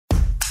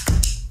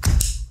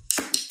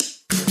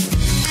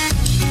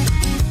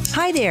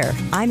Hi there,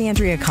 I'm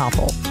Andrea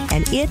Koppel,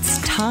 and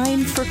it's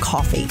time for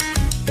coffee,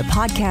 the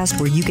podcast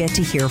where you get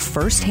to hear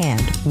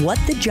firsthand what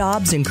the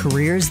jobs and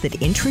careers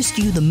that interest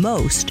you the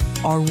most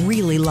are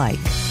really like.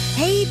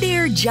 Hey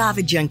there,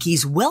 Java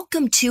junkies.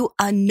 Welcome to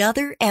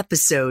another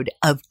episode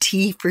of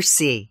T for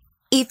C.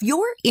 If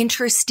you're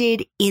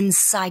interested in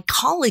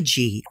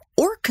psychology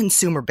or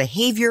consumer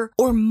behavior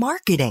or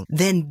marketing,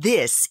 then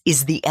this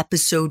is the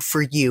episode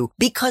for you,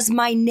 because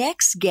my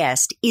next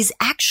guest is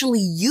actually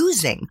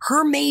using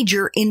her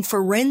major in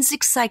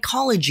forensic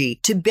psychology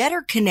to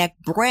better connect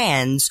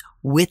brands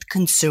with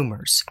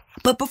consumers.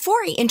 But before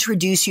I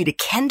introduce you to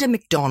Kenda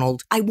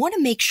Macdonald, I want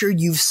to make sure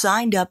you've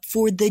signed up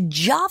for the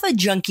Java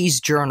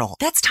Junkies Journal.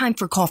 That's Time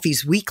for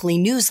Coffee's weekly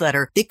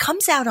newsletter that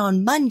comes out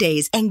on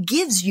Mondays and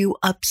gives you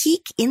a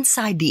peek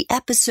inside the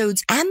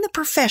episodes and the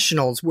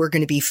professionals we're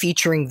going to be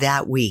featuring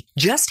that week.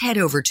 Just head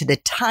over to the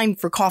Time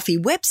for Coffee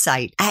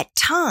website at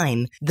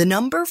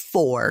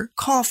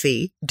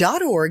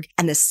time4coffee.org,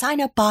 and the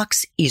sign-up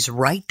box is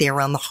right there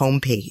on the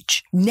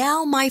homepage.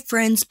 Now, my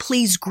friends,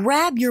 please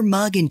grab your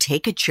mug and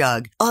take a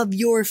chug of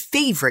your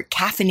favorite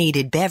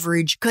caffeinated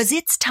beverage, because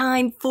it's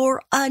time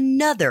for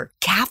another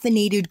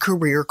caffeinated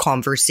career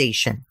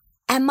conversation.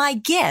 And my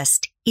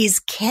guest is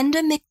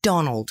Kenda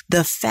Macdonald,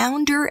 the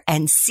founder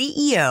and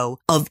CEO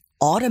of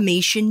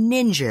Automation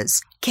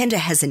Ninjas. Kenda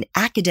has an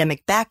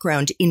academic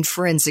background in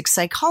forensic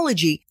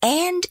psychology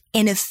and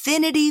an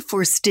affinity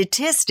for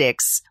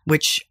statistics,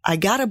 which I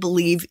gotta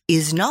believe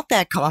is not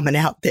that common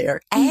out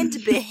there, and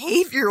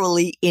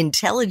behaviorally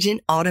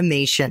intelligent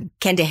automation.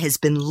 Kenda has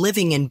been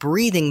living and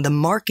breathing the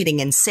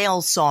marketing and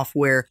sales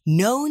software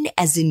known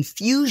as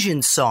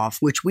Infusionsoft,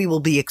 which we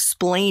will be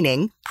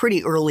explaining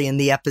pretty early in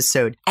the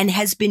episode, and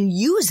has been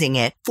using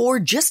it for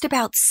just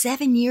about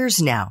 7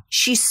 years now.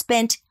 She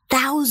spent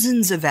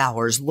thousands of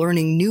hours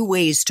learning new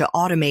ways to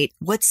automate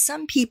what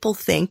some people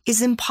think is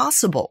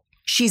impossible.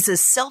 She's a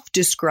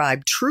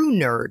self-described true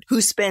nerd who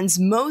spends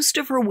most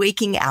of her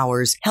waking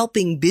hours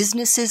helping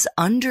businesses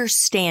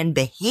understand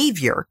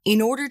behavior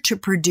in order to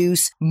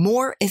produce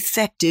more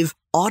effective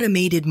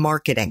automated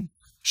marketing.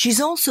 She's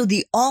also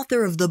the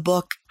author of the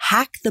book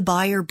Hack the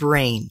Buyer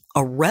Brain,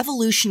 a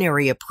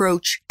revolutionary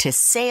approach to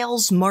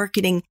sales,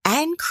 marketing,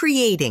 and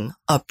creating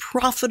a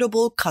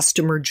profitable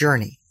customer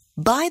journey.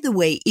 By the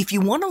way, if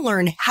you want to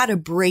learn how to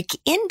break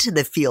into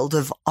the field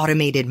of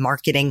automated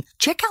marketing,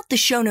 check out the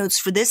show notes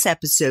for this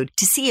episode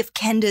to see if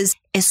Kenda's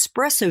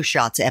Espresso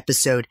Shots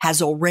episode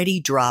has already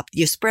dropped.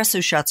 The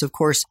Espresso Shots, of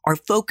course, are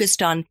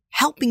focused on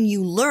helping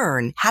you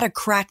learn how to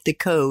crack the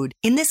code,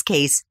 in this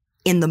case,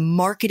 in the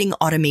marketing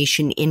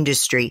automation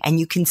industry, and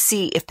you can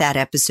see if that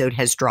episode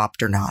has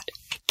dropped or not.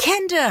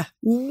 Kenda,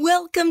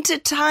 welcome to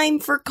Time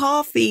for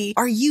Coffee.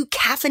 Are you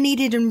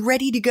caffeinated and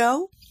ready to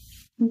go?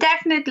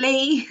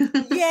 Definitely.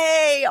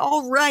 Yay.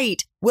 All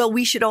right. Well,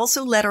 we should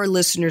also let our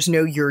listeners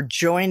know you're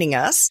joining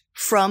us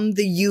from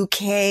the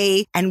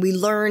UK. And we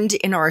learned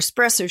in our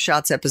Espresso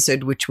Shots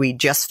episode, which we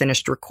just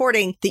finished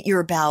recording, that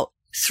you're about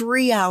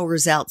 3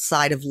 hours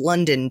outside of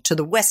London to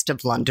the west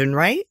of London,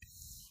 right?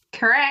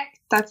 Correct.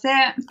 That's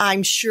it.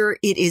 I'm sure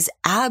it is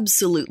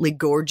absolutely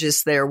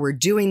gorgeous there. We're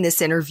doing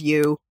this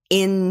interview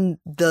in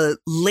the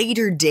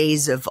later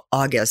days of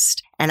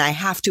August, and I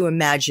have to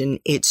imagine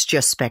it's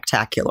just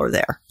spectacular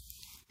there.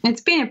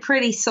 It's been a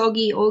pretty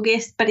soggy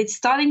August, but it's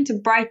starting to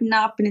brighten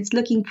up and it's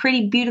looking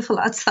pretty beautiful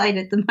outside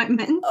at the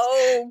moment.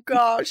 Oh,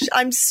 gosh.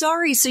 I'm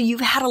sorry. So you've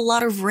had a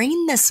lot of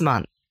rain this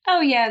month.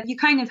 Oh, yeah. You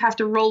kind of have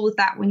to roll with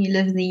that when you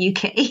live in the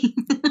UK.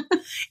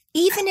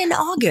 Even in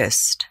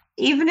August?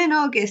 Even in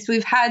August,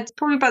 we've had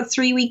probably about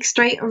 3 weeks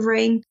straight of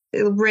rain.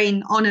 It'll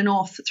rain on and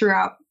off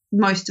throughout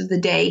most of the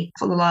day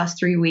for the last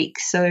 3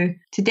 weeks. So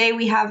today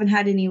we haven't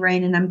had any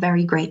rain and I'm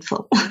very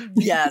grateful.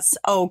 Yes.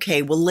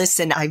 Okay. Well,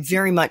 listen, I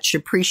very much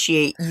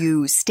appreciate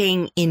you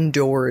staying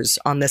indoors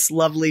on this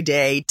lovely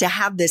day to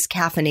have this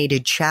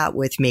caffeinated chat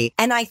with me.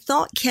 And I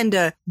thought,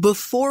 Kenda,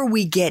 before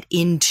we get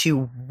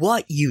into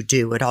what you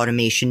do at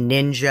Automation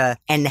Ninja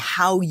and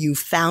how you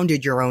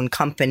founded your own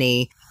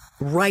company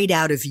right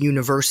out of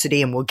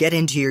university, and we'll get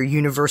into your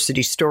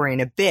university story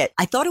in a bit,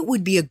 I thought it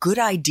would be a good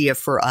idea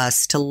for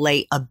us to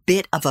lay a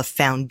bit of a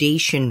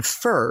foundation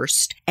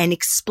first and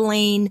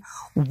explain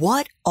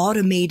what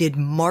automated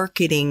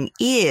marketing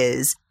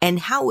is and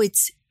how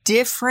it's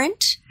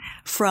different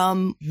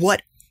from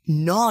what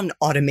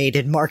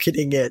non-automated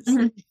marketing is.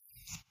 Mm-hmm.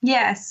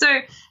 Yeah, so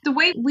the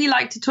way we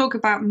like to talk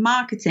about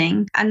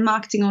marketing and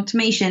marketing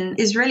automation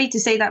is really to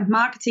say that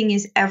marketing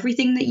is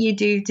everything that you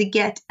do to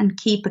get and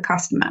keep a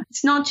customer.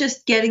 It's not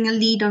just getting a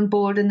lead on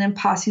board and then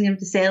passing them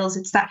to sales.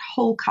 It's that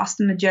whole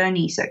customer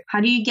journey. So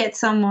how do you get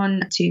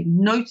someone to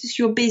notice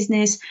your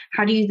business?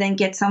 How do you then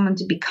get someone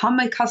to become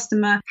a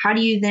customer? How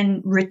do you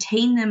then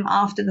retain them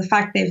after the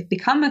fact they've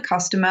become a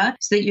customer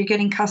so that you're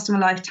getting customer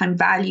lifetime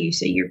value?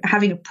 So you're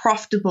having a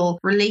profitable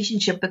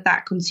relationship with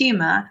that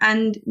consumer.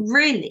 And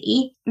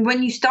really,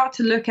 when you start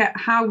to look at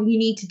how you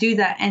need to do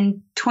that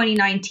in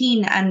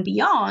 2019 and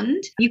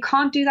beyond, you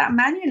can't do that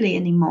manually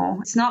anymore.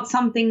 It's not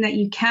something that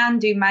you can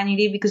do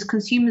manually because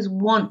consumers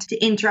want to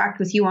interact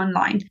with you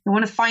online. They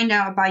want to find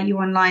out about you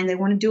online. They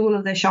want to do all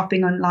of their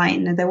shopping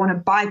online, and they want to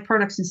buy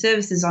products and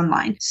services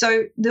online.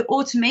 So the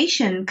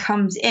automation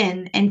comes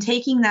in and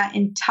taking that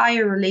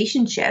entire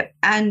relationship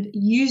and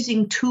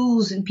using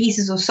tools and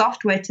pieces of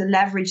software to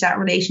leverage that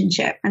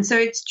relationship. And so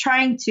it's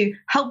trying to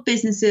help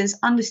businesses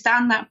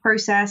understand that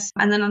process.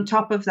 And then on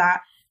top of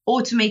that,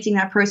 automating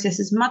that process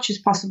as much as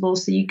possible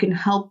so you can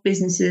help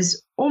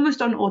businesses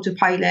almost on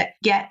autopilot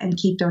get and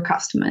keep their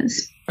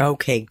customers.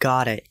 Okay,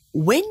 got it.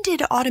 When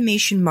did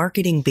automation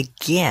marketing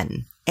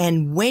begin?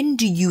 And when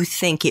do you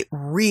think it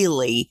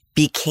really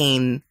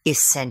became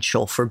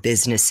essential for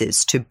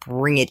businesses to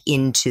bring it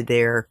into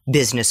their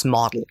business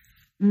model?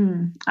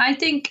 I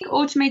think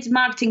automated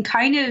marketing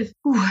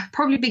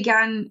probably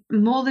began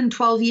more than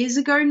 12 years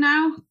ago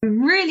now.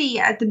 Really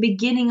at the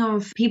beginning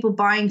of people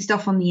buying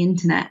stuff on the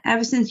internet.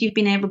 Ever since you've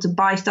been able to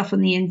buy stuff on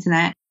the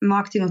internet,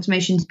 marketing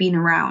automation's been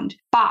around.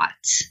 But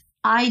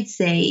I'd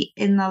say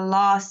in the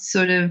last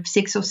sort of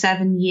 6 or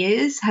 7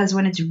 years has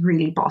when it's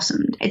really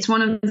blossomed. It's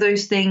one of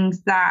those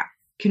things that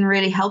can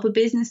really help a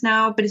business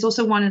now, but it's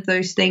also one of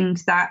those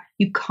things that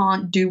you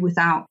can't do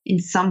without in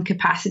some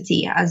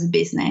capacity as a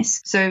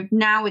business. So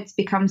now it's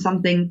become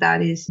something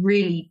that is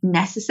really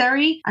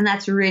necessary, and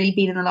that's really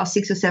been in the last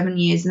 6 or 7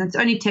 years, and it's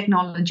only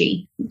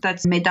technology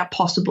that's made that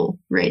possible,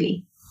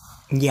 really.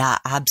 Yeah,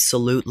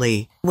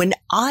 absolutely. When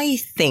I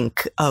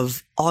think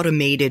of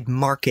automated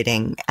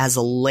marketing as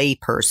a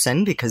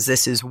layperson, because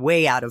this is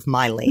way out of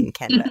my lane,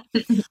 Kenda,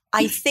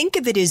 I think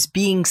of it as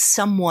being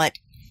somewhat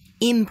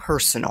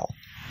impersonal.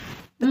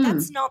 But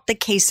that's not the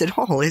case at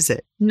all, is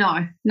it?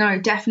 No,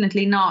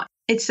 definitely not.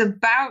 It's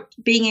about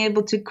being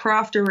able to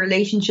craft a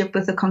relationship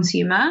with the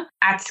consumer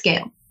at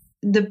scale.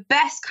 The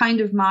best kind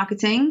of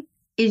marketing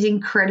is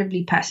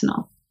incredibly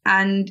personal.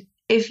 And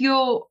if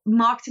your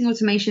marketing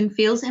automation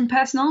feels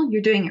impersonal,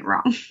 you're doing it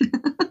wrong.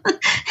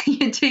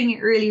 You're doing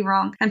it really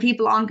wrong, and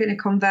people aren't going to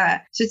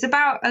convert. So it's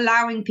about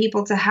allowing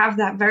people to have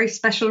that very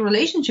special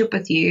relationship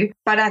with you,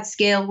 but at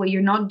scale where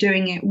you're not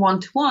doing it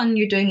one-to-one,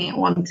 you're doing it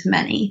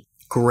one-to-many.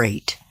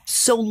 Great.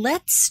 So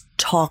let's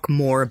talk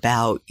more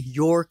about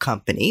your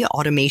company,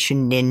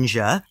 Automation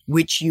Ninja,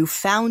 which you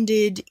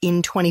founded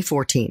in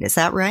 2014. Is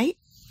that right?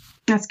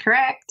 That's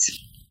correct.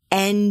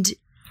 And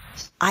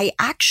I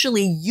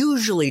actually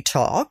usually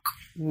talk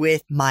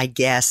with my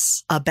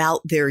guests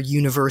about their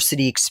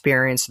university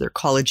experience, their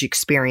college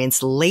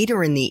experience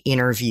later in the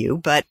interview,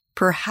 but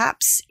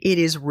perhaps it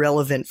is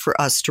relevant for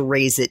us to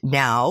raise it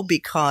now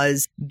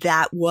because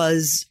that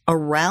was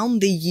around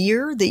the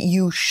year that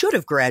you should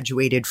have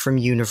graduated from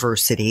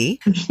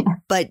university,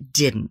 but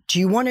didn't. Do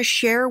you want to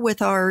share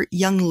with our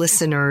young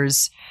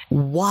listeners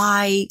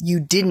why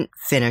you didn't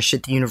finish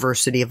at the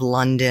University of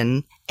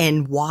London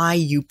and why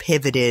you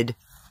pivoted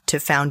to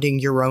founding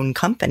your own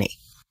company?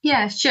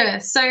 Yeah, sure.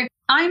 So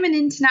I'm an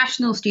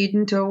international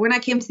student, or when I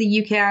came to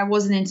the UK, I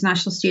was an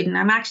international student.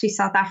 I'm actually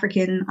South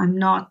African. I'm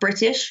not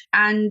British.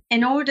 And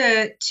in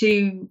order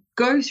to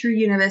go through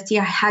university,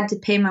 I had to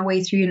pay my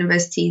way through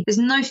university. There's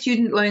no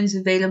student loans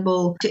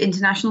available to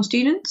international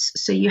students.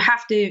 So you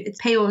have to, it's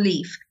pay or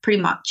leave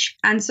pretty much.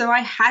 And so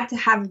I had to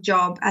have a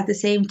job at the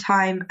same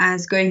time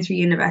as going through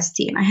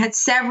university. And I had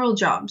several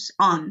jobs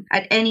on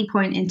at any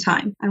point in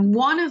time. And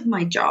one of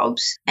my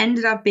jobs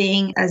ended up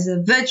being as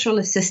a virtual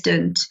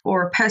assistant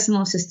or a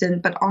personal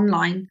assistant, but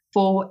online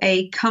for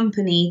a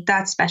company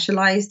that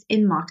specialized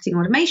in marketing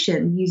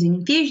automation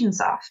using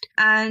Infusionsoft.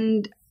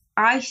 And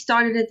I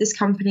started at this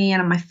company,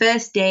 and on my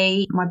first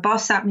day, my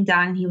boss sat me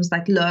down and he was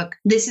like, look,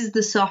 this is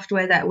the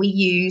software that we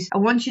use. I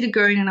want you to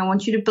go in and I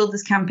want you to build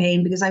this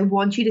campaign because I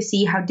want you to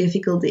see how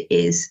difficult it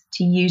is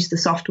to use the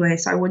software.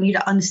 So I want you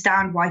to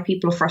understand why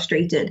people are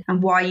frustrated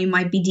and why you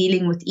might be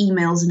dealing with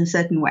emails in a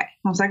certain way.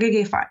 I was like,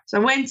 okay, fine. So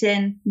I went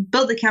in,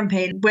 built the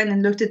campaign, went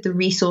and looked at the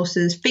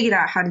resources, figured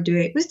out how to do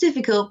it. It was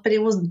difficult, but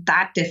it wasn't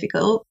that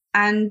difficult.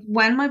 And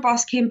when my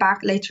boss came back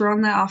later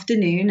on that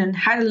afternoon and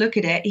had a look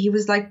at it, he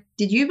was like,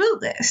 did you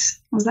build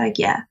this? I was like,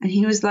 yeah. And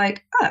he was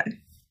like, oh.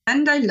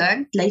 And I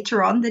learned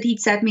later on that he'd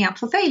set me up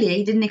for failure.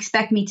 He didn't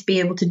expect me to be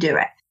able to do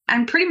it.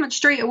 And pretty much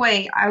straight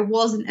away, I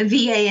wasn't a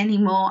VA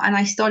anymore. And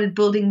I started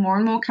building more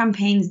and more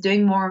campaigns,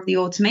 doing more of the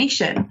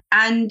automation.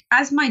 And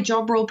as my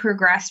job role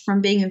progressed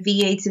from being a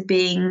VA to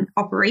being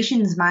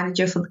operations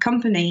manager for the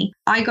company,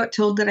 I got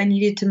told that I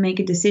needed to make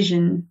a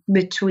decision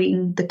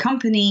between the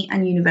company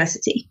and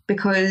university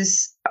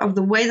because of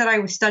the way that I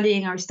was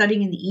studying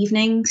in the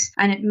evenings.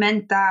 And it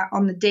meant that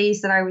on the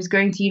days that I was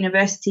going to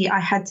university, I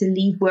had to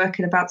leave work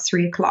at about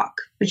 3:00,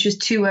 which was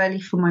too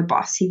early for my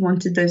boss. He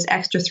wanted those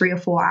extra 3 or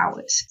 4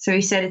 hours. So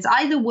he said, it's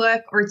either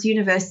work or it's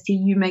university.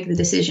 You make the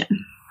decision.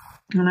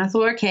 And I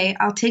thought, okay,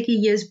 I'll take a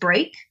year's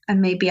break and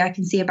maybe I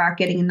can see about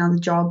getting another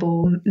job,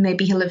 or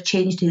maybe he'll have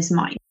changed his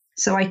mind.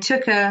 So I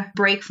took a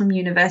break from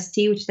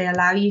university, which they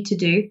allow you to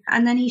do.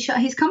 And then he shut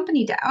his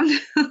company down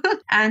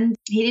and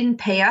he didn't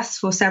pay us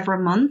for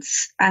several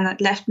months. And that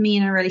left me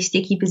in a really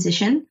sticky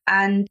position.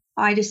 And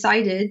I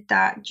decided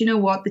that, you know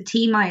what, the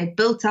team I had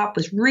built up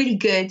was really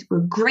good. We're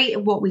great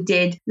at what we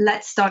did.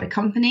 Let's start a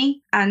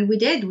company. And we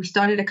did. We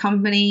started a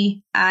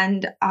company,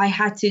 and I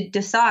had to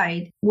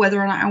decide whether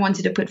or not I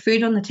wanted to put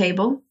food on the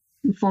table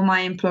for my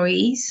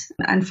employees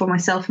and for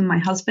myself and my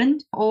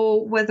husband,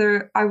 or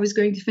whether I was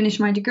going to finish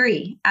my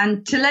degree.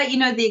 And to let you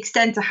know the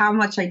extent to how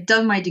much I'd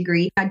done my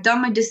degree, I'd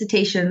done my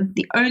dissertation.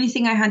 The only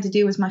thing I had to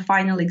do was my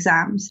final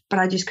exams, but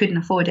I just couldn't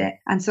afford it.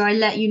 And so I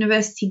let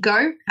university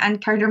go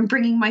and carried on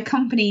bringing my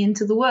company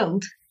into the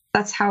world.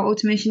 That's how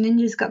Automation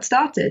Ninjas got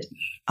started.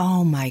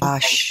 Oh my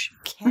gosh,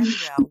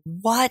 Kenda,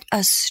 what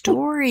a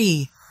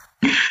story.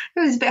 It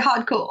was a bit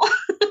hardcore.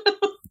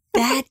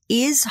 That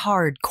is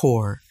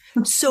hardcore.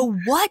 So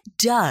what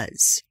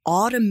does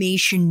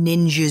Automation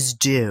Ninjas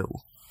do?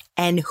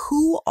 And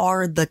who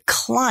are the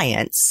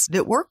clients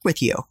that work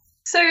with you?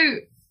 So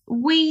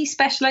we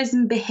specialize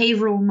in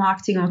behavioral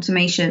marketing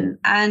automation.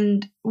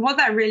 And what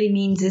that really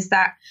means is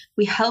that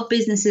we help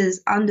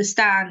businesses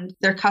understand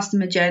their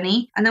customer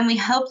journey, and then we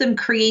help them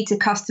create a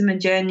customer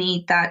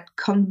journey that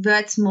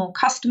converts more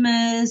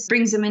customers,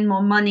 brings them in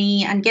more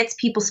money, and gets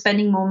people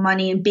spending more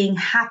money and being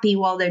happy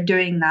while they're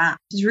doing that.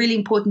 It's really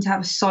important to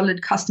have a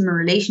solid customer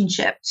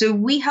relationship. So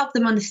we help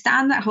them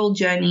understand that whole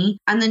journey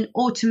and then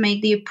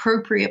automate the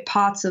appropriate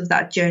parts of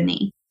that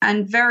journey.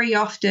 And very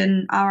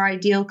often our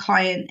ideal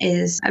client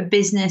is a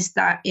business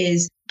that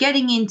is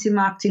getting into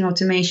marketing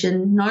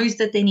automation, knows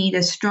that they need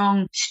a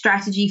strong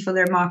strategy for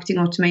their marketing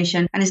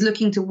automation, and is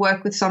looking to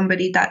work with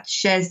somebody that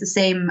shares the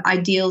same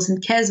ideals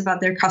and cares about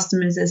their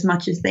customers as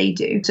much as they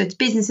do. So it's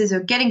businesses who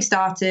are getting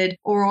started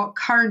or are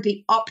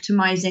currently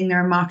optimizing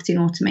their marketing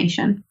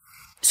automation.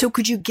 So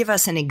could you give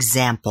us an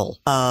example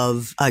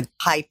of a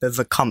type of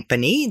a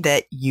company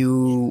that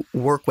you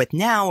work with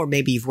now, or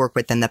maybe you've worked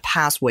with in the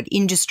past, what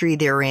industry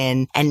they're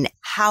in, and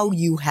how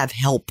you have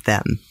helped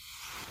them?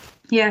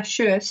 Yeah,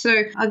 sure.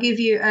 So I'll give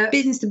you a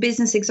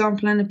business-to-business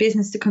example and a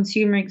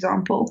business-to-consumer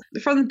example.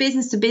 From the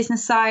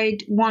business-to-business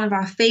side, one of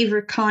our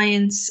favorite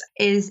clients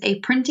is a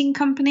printing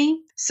company.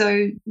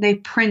 So they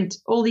print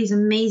all these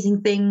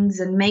amazing things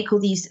and make all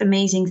these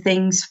amazing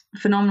things,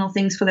 phenomenal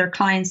things for their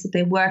clients that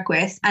they work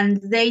with. And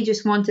they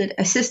just wanted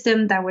a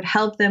system that would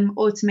help them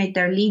automate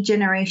their lead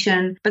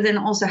generation, but then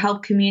also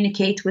help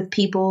communicate with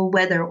people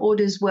where their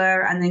orders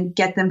were and then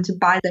get them to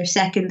buy their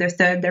second, their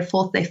third, their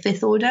fourth, their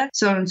fifth order,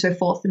 so on and so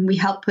forth. And we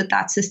help put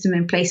that system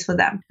in place for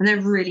them. And they're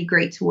really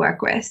great to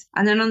work with.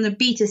 And then on the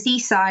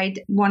B2C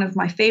side, one of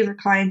my favorite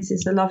clients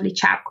is a lovely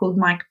chap called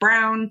Mike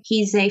Brown.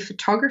 He's a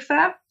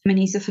photographer. I mean,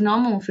 he's a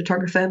phenomenal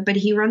photographer, but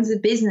he runs a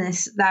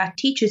business that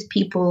teaches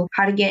people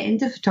how to get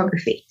into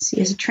photography. So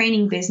he has a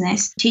training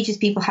business, teaches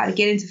people how to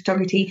get into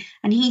photography,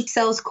 and he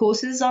sells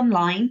courses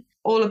online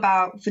all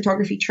about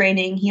photography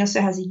training. He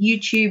also has a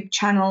YouTube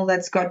channel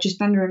that's got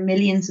just under 1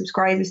 million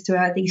subscribers to it.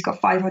 I think he's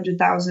got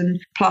 500,000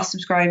 plus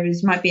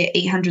subscribers, might be at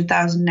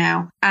 800,000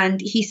 now.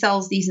 And he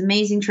sells these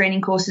amazing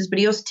training courses, but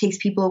he also takes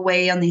people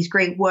away on these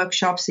great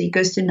workshops. So he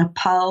goes to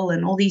Nepal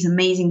and all these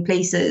amazing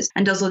places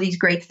and does all these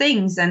great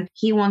things. And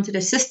he wanted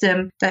a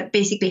system that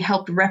basically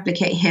helped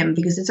replicate him,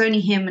 because it's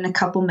only him and a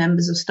couple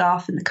members of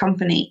staff in the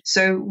company.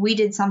 So we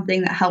did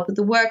something that helped with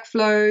the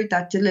workflow,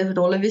 that delivered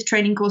all of his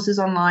training courses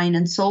online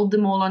and sold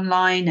them all online.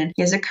 And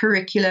he has a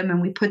curriculum,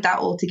 and we put that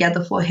all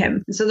together for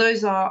him. So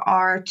those are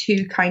our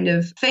two kind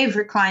of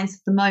favorite clients at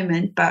the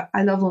moment, but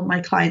I love all my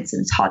clients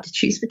and it's hard to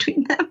choose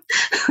between them.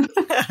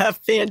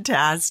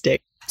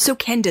 Fantastic. So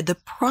Kenda, the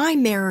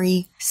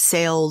primary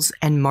sales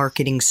and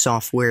marketing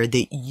software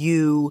that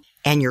you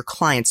and your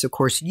clients, of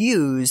course,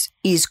 use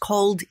is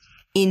called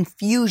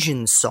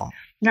Infusionsoft.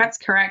 That's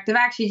correct. They've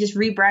actually just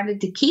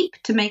rebranded to Keep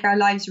to make our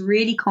lives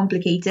really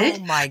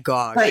complicated. Oh my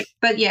gosh.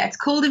 But yeah, it's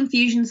called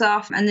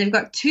Infusionsoft, and they've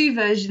got two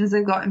versions.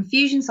 They've got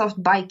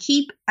Infusionsoft by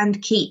Keep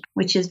and Keep,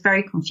 which is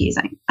very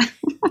confusing.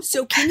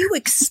 So can you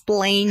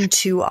explain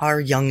to our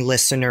young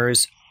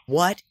listeners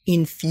what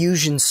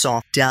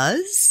Infusionsoft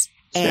does?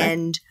 Sure.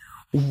 And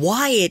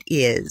why it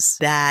is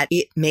that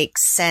it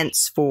makes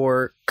sense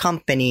for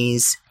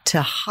companies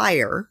to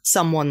hire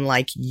someone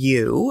like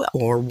you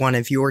or one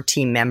of your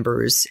team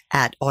members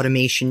at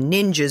Automation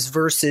Ninjas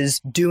versus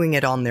doing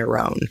it on their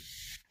own?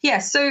 Yeah,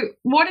 so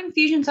what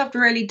Infusionsoft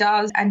really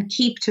does, and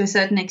Keep to a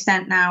certain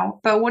extent now,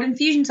 but what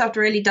Infusionsoft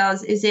really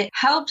does is it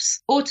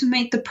helps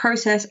automate the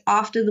process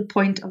after the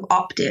point of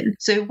opt-in.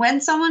 So when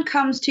someone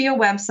comes to your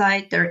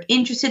website, they're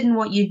interested in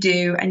what you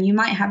do, and you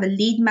might have a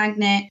lead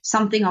magnet,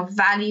 something of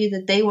value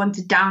that they want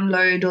to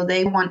download or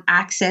they want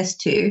access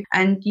to,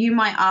 and you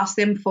might ask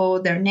them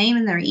for their name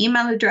and their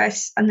email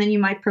address, and then you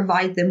might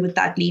provide them with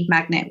that lead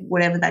magnet,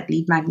 whatever that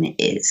lead magnet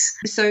is.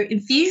 So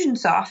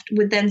Infusionsoft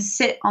would then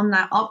sit on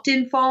that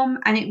opt-in form,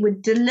 and it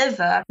would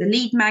deliver the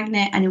lead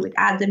magnet, and it would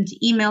add them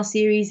to email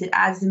series. It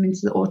adds them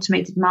into the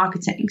automated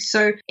marketing.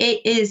 So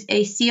it is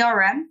a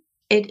CRM.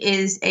 It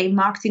is a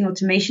marketing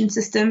automation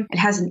system. It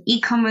has an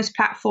e-commerce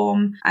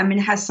platform. It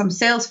has some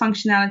sales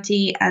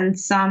functionality and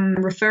some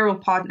referral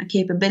partner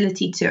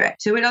capability to it.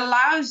 So it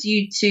allows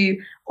you to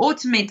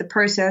automate the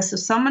process of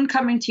someone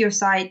coming to your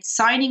site,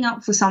 signing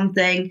up for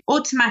something,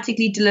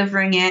 automatically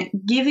delivering it,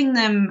 giving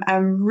them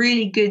a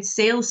really good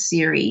sales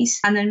series,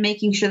 and then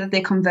making sure that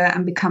they convert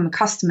and become a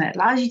customer. It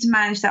allows you to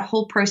manage that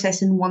whole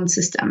process in one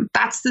system.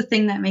 That's the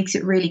thing that makes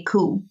it really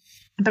cool.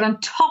 But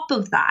on top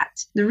of that,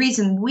 the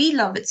reason we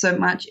love it so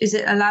much is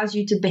it allows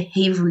you to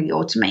behaviorally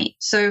automate.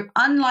 So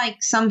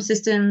unlike some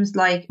systems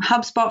like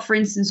HubSpot, for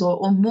instance,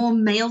 or more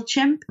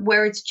MailChimp,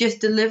 where it's just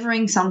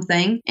delivering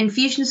something,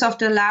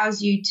 Infusionsoft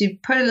allows you to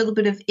put a little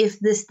bit of if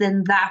this,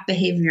 then that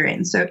behavior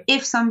in. So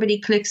if somebody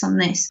clicks on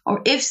this,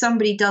 or if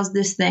somebody does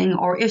this thing,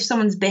 or if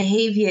someone's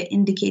behavior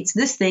indicates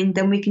this thing,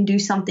 then we can do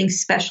something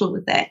special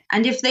with it.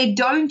 And if they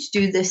don't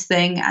do this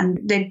thing and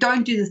they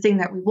don't do the thing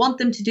that we want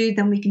them to do,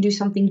 then we can do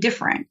something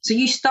different. So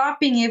you start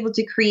being able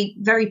to create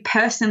very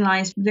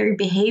personalized, very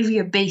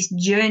behavior-based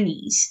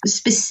journeys,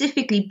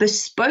 specifically,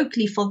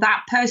 bespokely for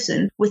that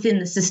person within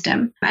the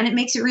system. And it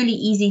makes it really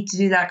easy to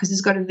do that because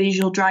it's got a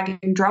visual drag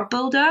and drop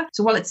builder.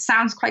 So while it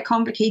sounds quite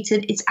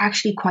complicated, it's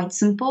actually quite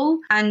simple.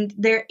 And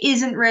there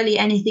isn't really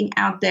anything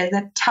out there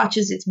that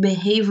touches its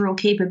behavioral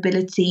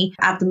capability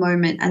at the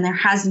moment. And there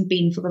hasn't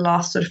been for the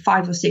last sort of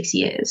 5 or 6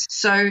 years.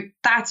 So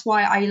that's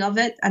why I love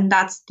it. And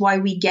that's why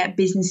we get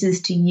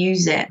businesses to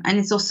use it.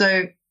 And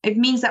it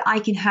means that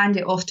I can hand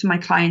it off to my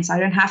clients. I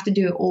don't have to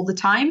do it all the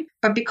time.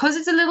 But because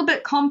it's a little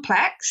bit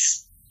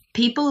complex,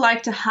 people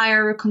like to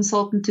hire a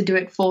consultant to do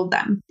it for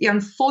them. The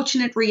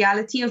unfortunate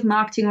reality of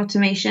marketing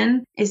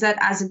automation is that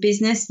as a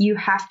business, you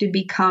have to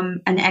become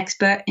an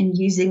expert in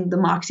using the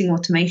marketing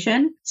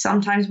automation.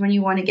 Sometimes when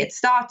you want to get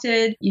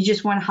started, you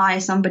just want to hire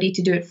somebody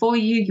to do it for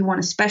you. You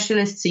want a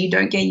specialist so you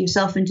don't get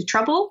yourself into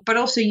trouble. But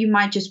also you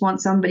might just want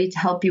somebody to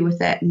help you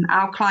with it. And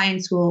our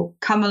clients will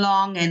come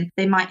along and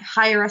they might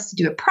hire us to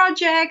do a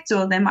project,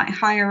 or they might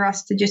hire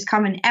us to just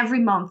come in every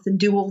month and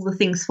do all the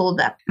things for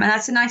them. And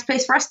that's a nice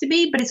place for us to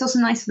be, but it's also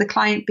nice for the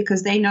client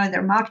because they know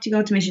their marketing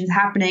automation is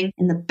happening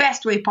in the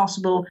best way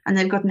possible and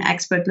they've got an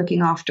expert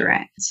looking after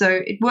it. So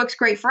it works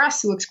great for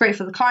us, it works great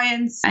for the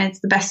clients, and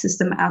it's the best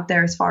system out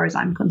there as far as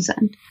I'm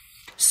concerned.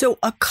 So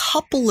a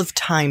couple of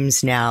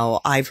times now,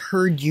 I've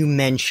heard you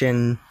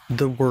mention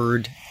the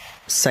word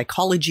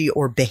psychology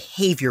or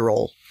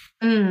behavioral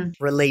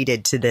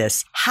related to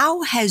this.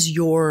 How has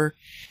your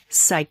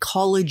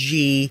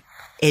psychology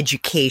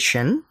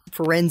education,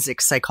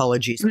 forensic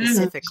psychology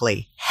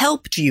specifically,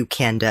 helped you,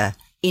 Kenda,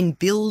 in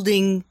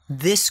building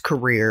this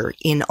career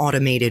in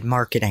automated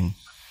marketing?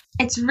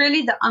 It's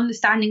really the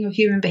understanding of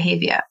human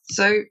behavior.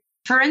 So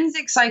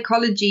forensic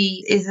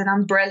psychology is an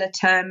umbrella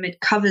term.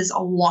 It covers a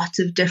lot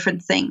of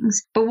different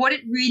things. But what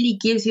it really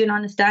gives you an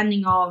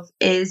understanding of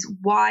is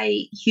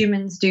why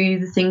humans do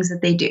the things that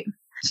they do.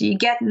 So you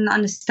get an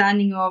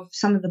understanding of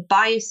some of the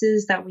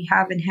biases that we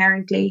have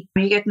inherently.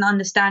 You get an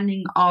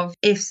understanding of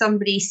if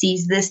somebody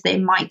sees this, they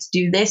might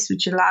do this,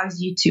 which allows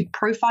you to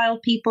profile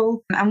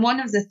people. And one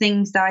of the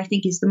things that I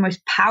think is the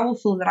most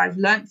powerful that I've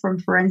learned from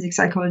forensic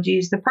psychology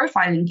is the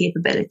profiling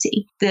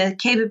capability. The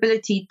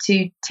capability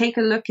to take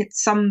a look at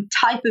some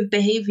type of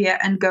behavior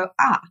and go,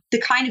 the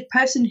kind of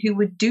person who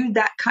would do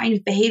that kind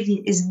of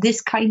behavior is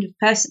this kind of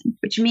person,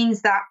 which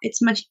means that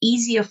it's much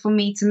easier for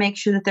me to make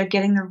sure that they're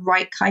getting the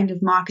right kind of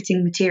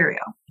marketing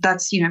material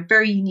that's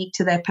very unique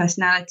to their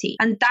personality.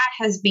 And that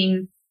has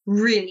been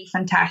really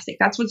fantastic.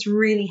 That's what's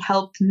really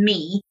helped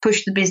me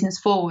push the business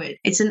forward.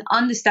 It's an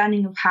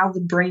understanding of how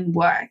the brain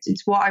works.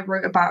 It's what I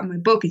wrote about in my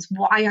book. It's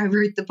why I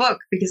wrote the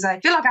book, because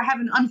I feel like I have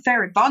an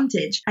unfair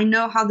advantage. I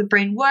know how the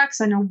brain works.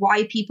 I know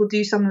why people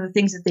do some of the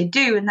things that they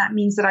do. And that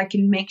means that I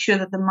can make sure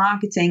that the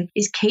marketing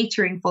is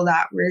catering for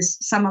that, whereas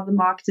some other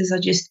marketers are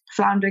just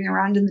floundering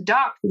around in the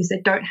dark because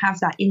they don't have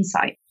that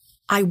insight.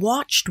 I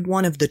watched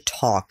one of the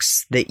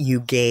talks that you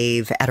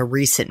gave at a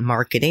recent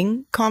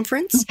marketing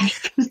conference,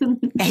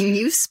 and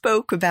you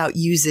spoke about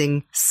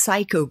using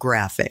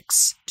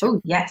psychographics.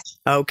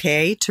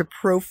 To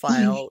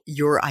profile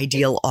your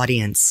ideal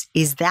audience.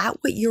 Is that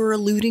what you're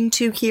alluding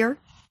to here?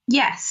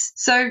 Yes.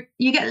 So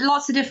you get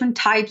lots of different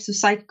types of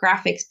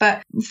psychographics,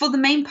 but for the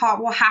main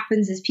part, what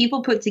happens is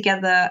people put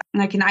together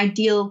like an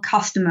ideal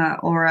customer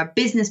or a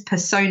business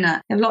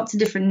persona. They have lots of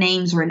different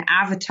names or an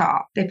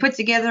avatar. They put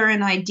together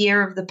an idea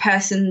of the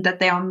person that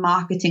they are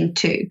marketing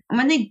to. And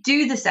when they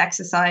do this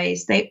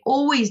exercise, they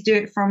always do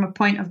it from a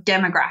point of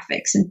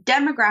demographics. And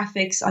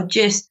demographics are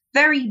just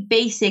very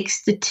basic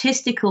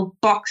statistical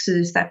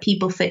boxes that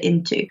people fit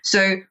into.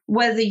 So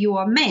whether you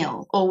are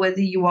male or whether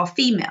you are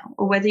female,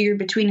 or whether you're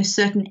between a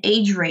certain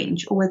age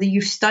range, or whether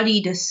you've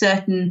studied a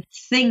certain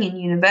thing in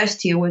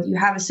university, or whether you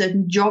have a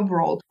certain job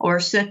role or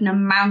a certain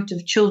amount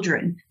of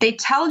children, they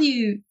tell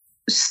you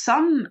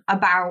some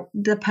about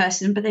the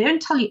person, but they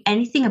don't tell you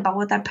anything about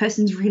what that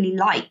person's really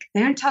like. They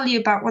don't tell you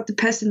about what the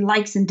person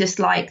likes and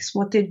dislikes,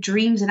 what their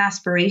dreams and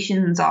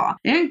aspirations are.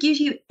 They don't give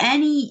you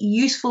any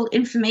useful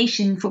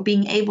information for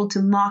being able to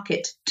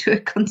market to a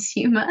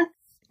consumer.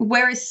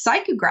 Whereas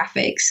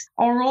psychographics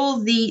are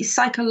all the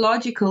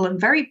psychological and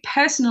very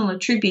personal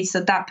attributes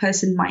that that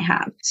person might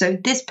have. So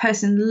this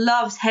person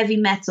loves heavy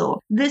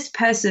metal. This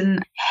person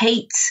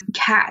hates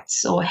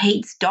cats or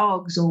hates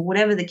dogs or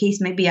whatever the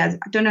case may be. I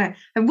don't know.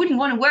 I wouldn't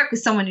want to work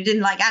with someone who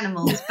didn't like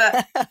animals,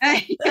 but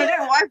I don't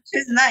know why I'm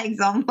choosing that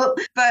example.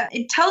 But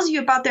it tells you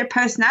about their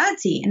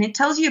personality, and it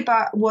tells you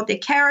about what they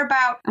care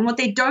about and what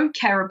they don't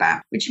care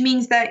about, which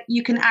means that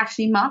you can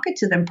actually market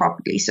to them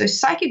properly. So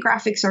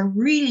psychographics are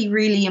really,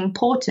 really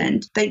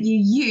important that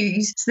you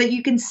use so that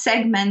you can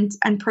segment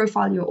and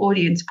profile your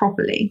audience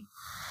properly.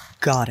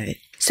 Got it.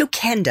 So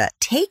Kenda,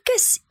 take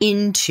us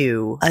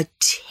into a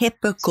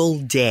typical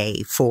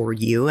day for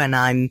you. And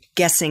I'm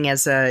guessing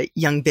as a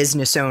young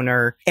business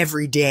owner,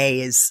 every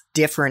day is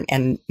different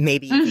and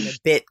maybe even a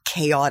bit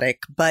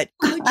chaotic. But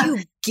could you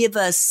give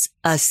us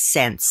a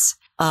sense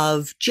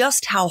of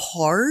just how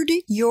hard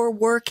you're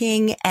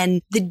working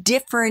and the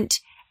different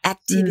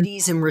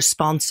activities and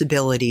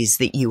responsibilities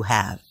that you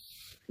have?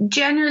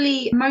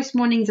 Generally, most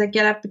mornings I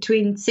get up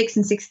between 6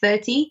 and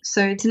 6:30.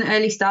 So it's an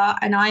early start,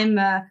 and I'm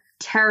a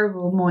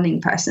terrible morning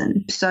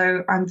person.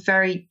 So I'm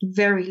very,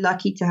 very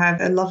lucky to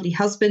have a lovely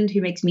husband who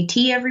makes me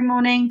tea every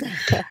morning.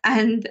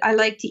 And I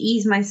like to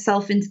ease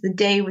myself into the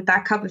day with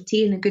that cup of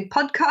tea and a good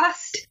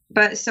podcast.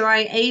 But so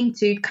I aim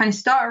to kind of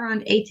start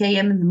around 8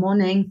 a.m. in the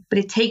morning, but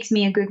it takes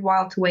me a good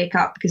while to wake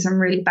up because I'm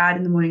really bad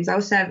in the mornings. I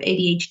also have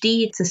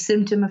ADHD. It's a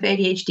symptom of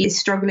ADHD, is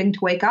struggling to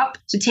wake up.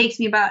 So it takes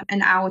me about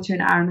an hour to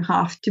an hour and a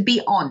half to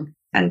be on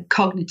and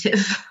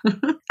cognitive.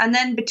 And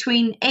then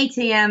between 8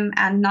 a.m.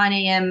 and 9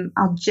 a.m.,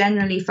 I'll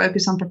generally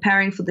focus on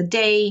preparing for the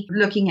day,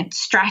 looking at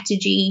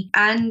strategy.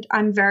 And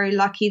I'm very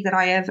lucky that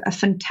I have a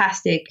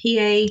fantastic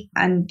PA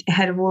and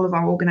head of all of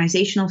our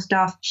organizational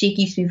stuff. She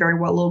keeps me very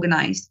well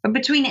organized. But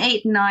between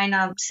 8 and 9,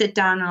 I'll sit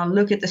down and I'll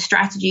look at the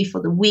strategy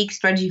for the week,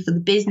 strategy for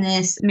the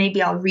business.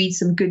 Maybe I'll read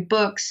some good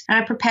books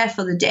and I prepare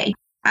for the day.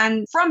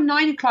 And from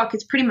 9 o'clock,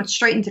 it's pretty much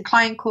straight into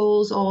client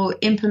calls or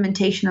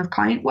implementation of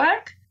client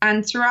work.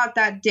 And throughout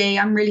that day,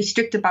 I'm really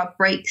strict about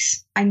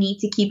breaks. I need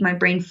to keep my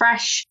brain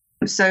fresh.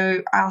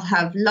 So I'll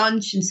have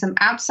lunch and some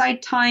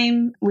outside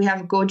time. We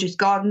have a gorgeous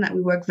garden that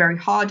we work very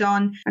hard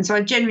on. And so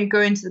I generally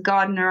go into the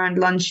garden around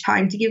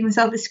lunchtime to give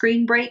myself a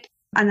screen break.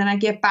 And then I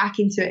get back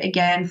into it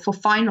again for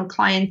final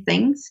client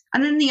things.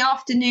 And then in the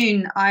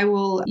afternoon, I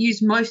will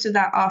use most of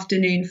that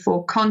afternoon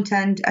for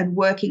content and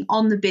working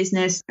on the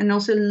business and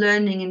also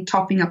learning and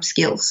topping up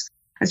skills.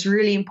 It's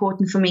really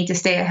important for me to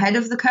stay ahead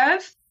of the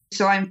curve.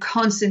 So I'm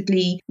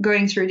constantly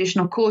going through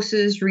additional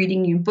courses,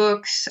 reading new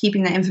books,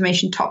 keeping that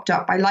information topped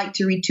up. I like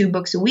to read 2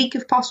 books a week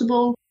if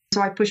possible.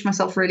 So I push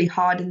myself really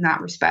hard in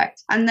that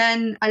respect. And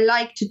then I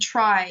like to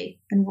try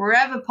and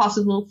wherever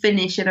possible,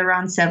 finish at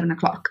around 7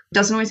 o'clock.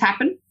 Doesn't always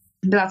happen,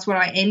 but that's what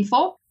I aim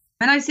for.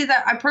 And I say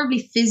that I probably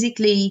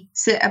physically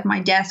sit at my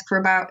desk for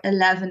about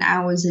 11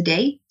 hours a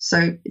day.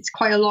 So it's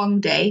quite a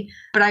long day,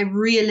 but I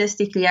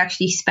realistically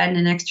actually spend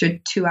an extra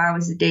 2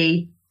 hours a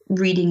day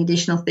reading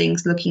additional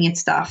things, looking at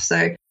stuff.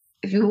 So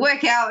if you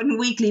work out on a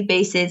weekly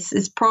basis,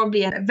 it's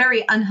probably a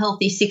very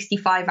unhealthy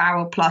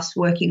 65-hour plus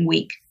working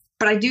week.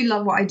 But I do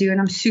love what I do and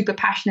I'm super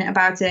passionate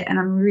about it. And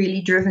I'm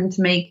really driven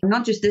to make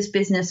not just this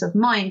business of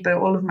mine, but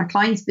all of my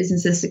clients'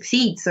 businesses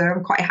succeed. So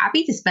I'm quite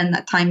happy to spend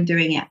that time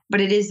doing it.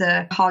 But it is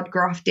a hard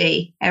graft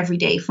day every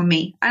day for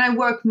me. And I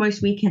work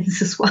most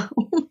weekends as well.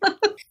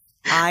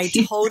 I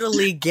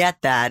totally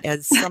get that.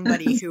 As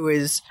somebody who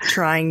is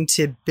trying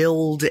to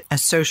build a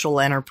social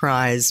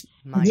enterprise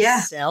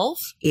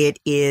myself, It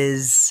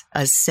is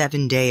a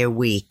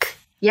 7-day-a-week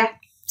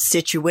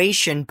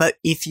situation. But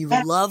if you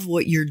love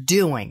what you're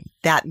doing,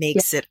 that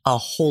makes it a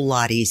whole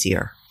lot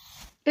easier.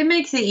 It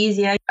makes it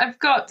easier. I've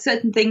got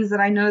certain things that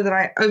I know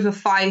that over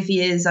 5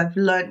 years, I've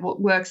learned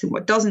what works and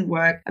what doesn't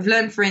work. I've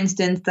learned, for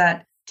instance,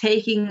 that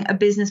taking a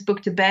business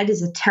book to bed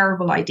is a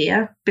terrible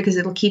idea because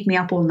it'll keep me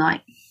up all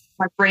night.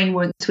 My brain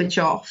won't switch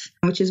off,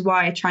 which is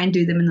why I try and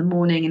do them in the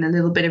morning and a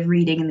little bit of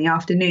reading in the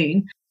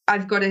afternoon.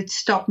 I've got to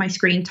stop my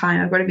screen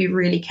time. I've got to be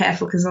really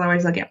careful because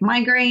otherwise I'll get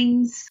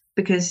migraines.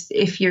 Because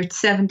if you're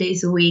 7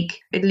 days a week,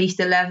 at least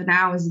 11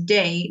 hours a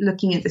day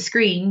looking at the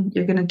screen,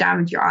 you're going to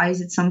damage your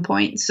eyes at some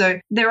point. So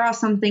there are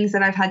some things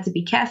that I've had to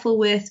be careful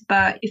with.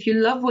 But if you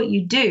love what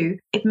you do,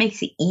 it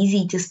makes it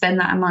easy to spend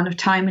that amount of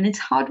time and it's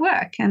hard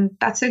work. And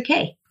that's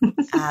okay.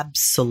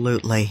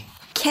 Absolutely.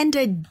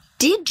 Kenda,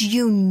 did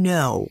you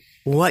know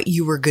what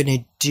you were going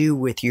to do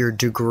with your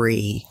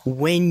degree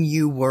when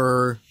you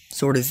were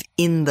sort of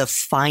in the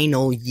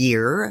final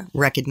year,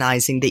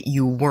 recognizing that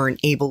you weren't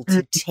able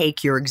to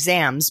take your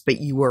exams, but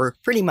you were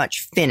pretty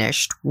much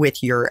finished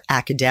with your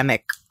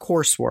academic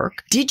coursework?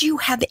 Did you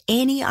have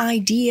any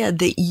idea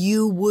that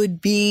you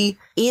would be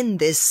in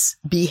this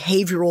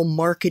behavioral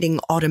marketing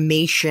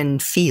automation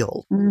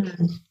field?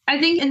 I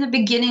think in the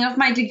beginning of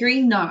my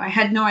degree, no, I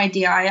had no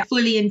idea. I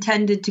fully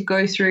intended to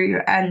go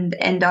through and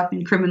end up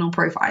in criminal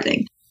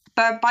profiling.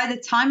 But by the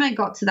time I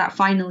got to that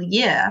final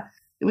year,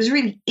 it was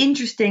really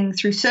interesting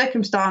through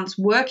circumstance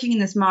working in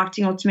this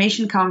marketing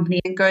automation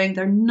company and going,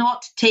 they're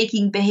not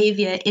taking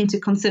behavior into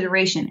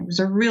consideration. It was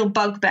a real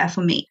bugbear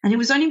for me. And it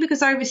was only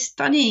because I was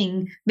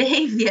studying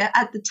behavior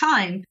at the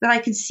time that I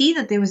could see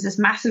that there was this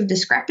massive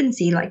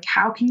discrepancy. Like,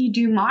 how can you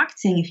do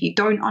marketing if you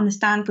don't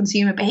understand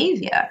consumer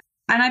behavior?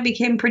 And I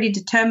became pretty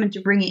determined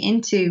to bring it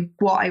into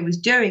what I was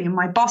doing. And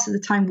my boss at the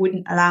time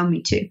wouldn't allow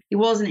me to. He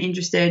wasn't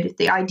interested. If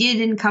the idea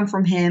didn't come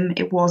from him,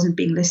 it wasn't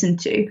being listened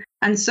to.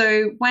 And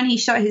so when he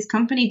shut his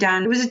company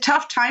down, it was a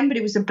tough time, but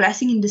it was a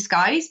blessing in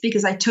disguise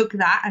because I took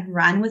that and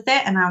ran with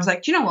it. And I was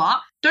like, do you know what?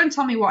 Don't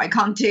tell me what I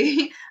can't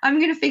do. I'm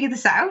going to figure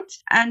this out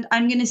and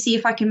I'm going to see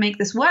if I can make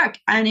this work.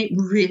 And it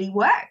really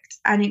worked.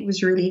 And it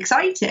was really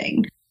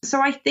exciting. So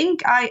I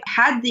think I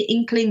had the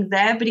inkling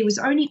there, but it was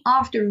only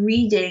after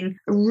reading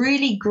a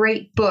really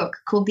great book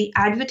called The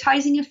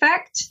Advertising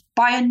Effect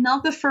by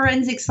another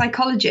forensic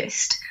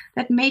psychologist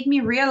that made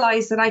me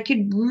realize that I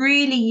could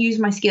really use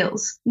my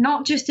skills,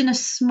 not just in a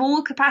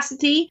small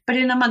capacity, but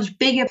in a much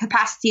bigger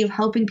capacity of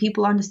helping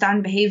people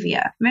understand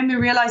behavior. It made me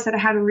realize that I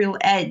had a real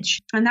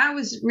edge. And that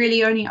was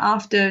really only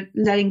after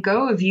letting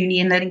go of uni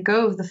and letting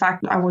go of the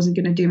fact that I wasn't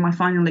going to do my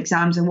final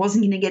exams. I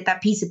wasn't going to get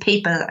that piece of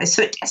paper that I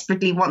so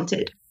desperately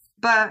wanted.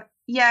 But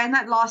yeah, in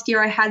that last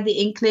year, I had the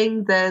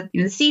inkling, the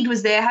seed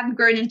was there, hadn't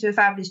grown into a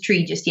fabulous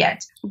tree just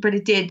yet, but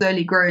it did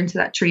slowly grow into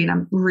that tree. And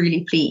I'm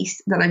really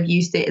pleased that I've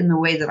used it in the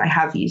way that I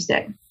have used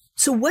it.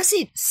 So was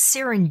it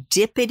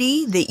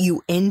serendipity that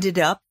you ended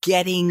up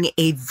getting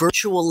a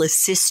virtual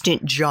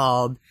assistant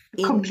job?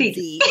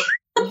 Completely.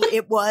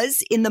 It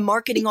was in the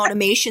marketing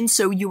automation.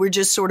 So you were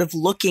just sort of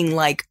looking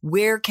like,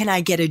 where can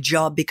I get a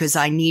job because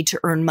I need to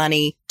earn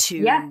money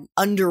to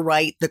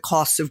underwrite the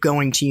costs of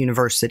going to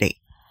university?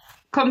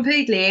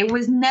 Completely. It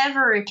was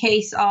never a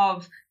case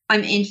of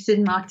I'm interested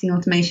in marketing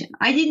automation.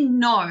 I didn't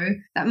know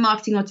that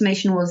marketing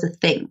automation was a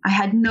thing. I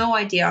had no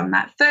idea. On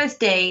that first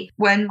day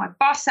when my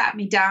boss sat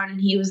me down and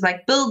he was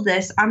like, build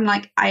this, I'm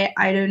like, I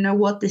don't know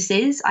what this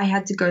is. I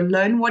had to go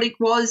learn what it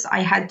was.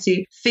 I had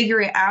to figure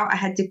it out. I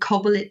had to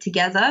cobble it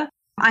together.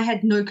 I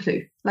had no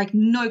clue, like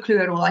no clue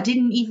at all. I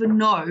didn't even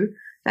know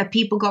that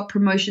people got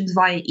promotions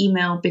via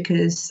email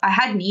because I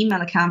had an email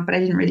account, but I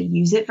didn't really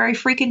use it very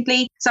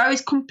frequently. So I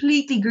was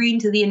completely green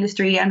to the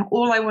industry and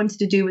all I wanted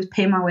to do was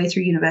pay my way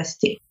through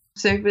university.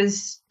 So it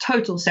was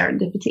total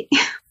serendipity.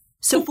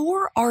 So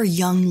for our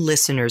young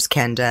listeners,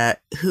 Kenda,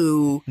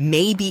 who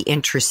may be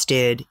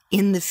interested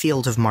in the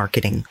field of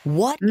marketing,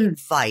 what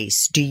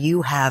advice do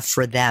you have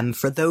for them,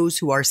 for those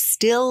who are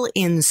still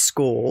in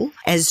school,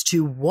 as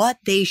to what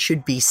they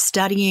should be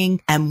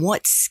studying and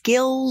what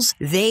skills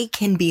they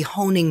can be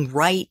honing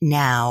right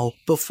now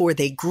before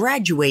they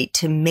graduate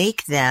to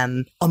make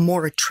them a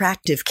more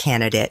attractive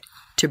candidate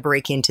to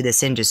break into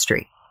this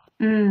industry?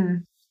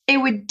 It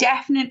would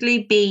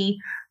definitely be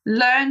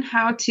learn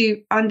how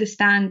to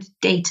understand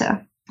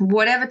data.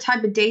 Whatever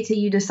type of data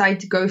you decide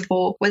to go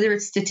for, whether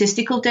it's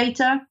statistical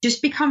data,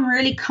 just become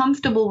really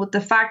comfortable with the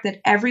fact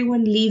that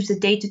everyone leaves a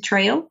data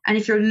trail. And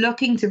if you're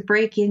looking to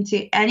break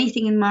into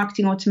anything in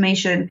marketing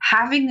automation,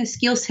 having the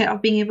skill set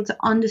of being able to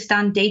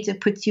understand data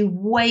puts you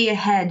way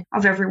ahead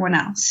of everyone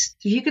else.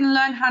 So if you can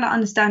learn how to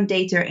understand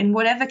data in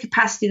whatever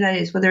capacity that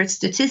is, whether it's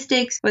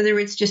statistics, whether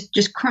it's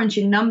just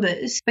crunching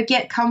numbers, but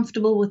get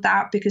comfortable with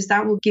that because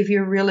that will give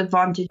you a real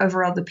advantage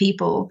over other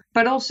people.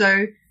 But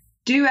also,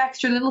 do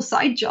extra little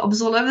side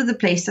jobs all over the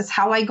place. That's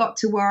how I got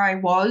to where I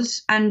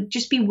was. And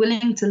just be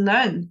willing to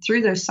learn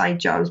through those side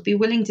jobs. Be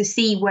willing to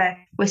see where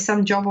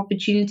some job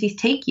opportunities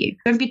take you.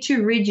 Don't be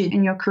too rigid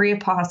in your career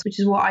path, which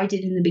is what I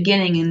did in the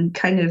beginning, and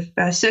kind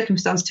of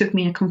circumstance took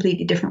me in a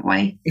completely different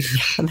way.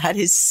 Yeah, that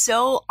is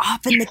so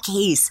often the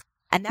case.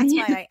 And that's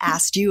why I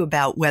asked you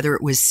about whether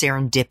it was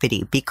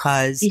serendipity,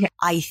 because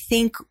I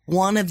think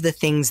one of the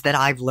things that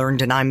I've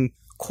learned, and I'm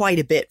quite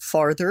a bit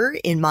farther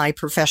in my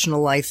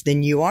professional life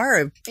than you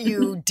are, a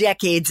few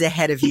decades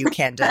ahead of you,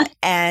 Kenda.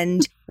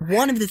 And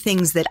one of the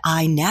things that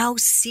I now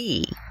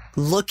see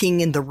looking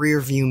in the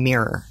rearview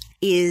mirror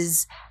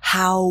is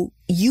how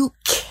you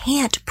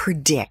can't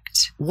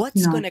predict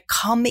what's going to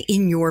come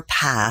in your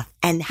path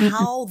and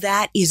how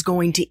that is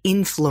going to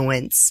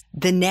influence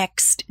the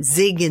next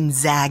zig and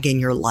zag in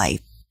your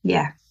life.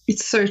 Yeah.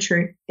 It's so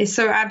true. It's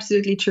so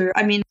absolutely true.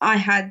 I mean, I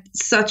had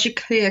such a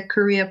clear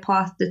career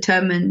path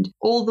determined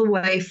all the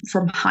way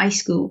from high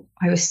school.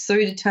 I was so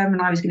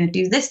determined I was going to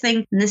do this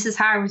thing and this is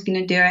how I was going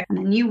to do it. And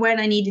I knew when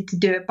I needed to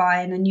do it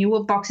by and I knew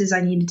what boxes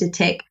I needed to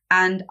tick.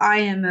 And I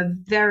am a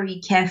very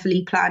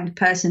carefully planned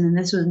person. And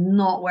this was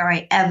not where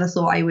I ever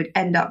thought I would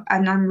end up.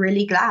 And I'm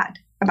really glad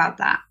about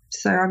that.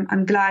 So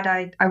I'm glad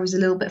I was a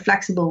little bit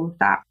flexible with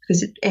that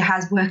because it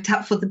has worked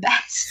out for the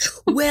best.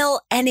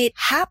 Well, and it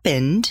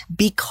happened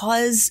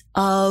because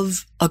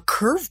of a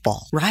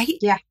curveball, right?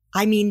 Yeah.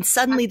 I mean,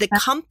 suddenly the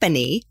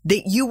company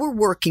that you were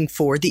working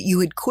for, that you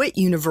had quit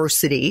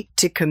university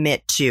to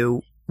commit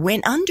to,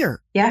 went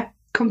under. Yeah,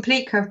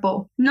 complete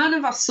curveball. None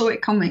of us saw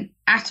it coming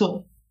at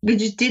all. We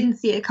just didn't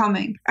see it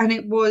coming. And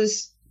it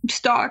was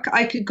stuck.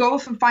 I could go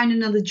off and find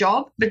another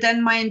job, but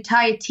then my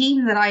entire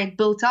team that I had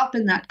built up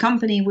in that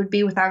company would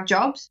be without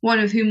jobs, one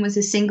of whom was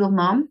a single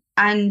mom.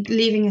 And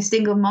leaving a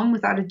single mom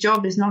without a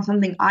job is not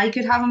something I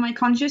could have on my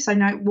conscience. I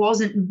know it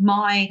wasn't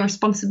my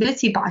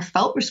responsibility, but I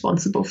felt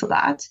responsible for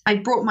that. I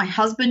brought my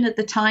husband at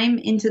the time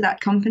into that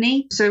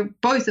company. So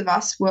both of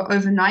us were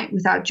overnight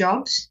without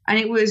jobs. And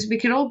it was, we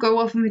could all go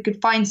off and we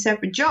could find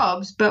separate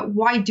jobs, but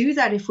why do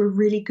that if we're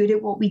really good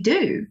at what we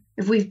do?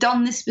 If we've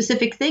done this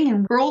specific thing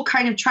and we're all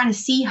kind of trying to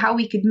see how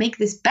we could make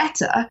this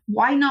better,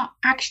 why not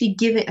actually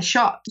give it a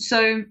shot?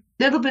 So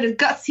little bit of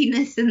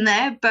gutsiness in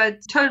there, but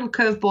total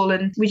curveball,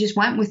 and we just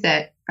went with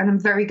it. And I'm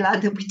very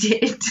glad that we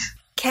did.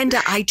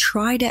 Kenda, I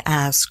try to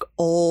ask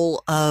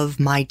all of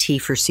my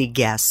T4C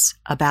guests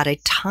about a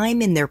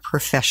time in their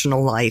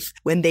professional life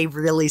when they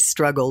really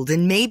struggled.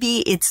 And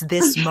maybe it's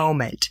this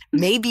moment.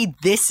 Maybe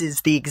this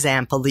is the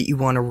example that you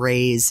want to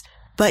raise.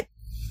 But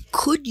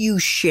could you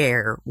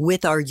share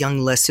with our young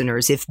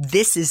listeners, if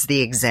this is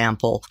the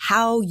example,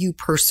 how you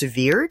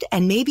persevered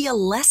and maybe a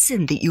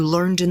lesson that you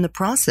learned in the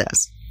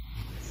process?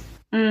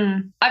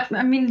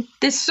 I mean,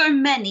 there's so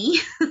many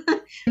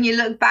when you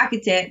look back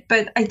at it,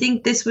 but I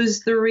think this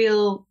was the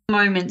real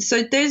moment.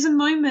 So there's a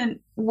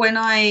moment when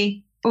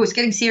it's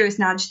getting serious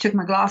now. I just took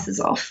my glasses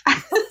off.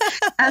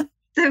 And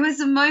there was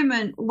a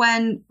moment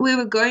when we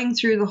were going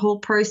through the whole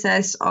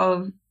process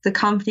of the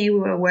company we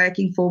were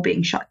working for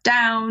being shut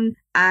down.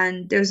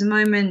 And there was a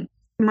moment,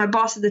 my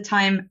boss at the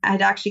time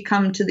had actually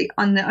come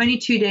on the only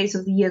 2 days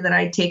of the year that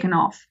I'd taken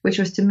off, which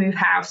was to move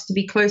house, to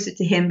be closer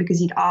to him because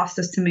he'd asked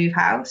us to move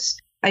house.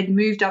 I'd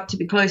moved up to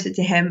be closer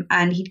to him,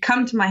 and he'd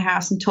come to my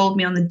house and told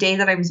me on the day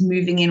that I was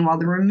moving in, while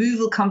the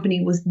removal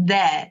company was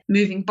there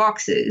moving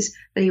boxes,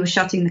 that he was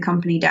shutting the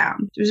company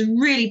down. It was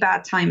really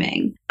bad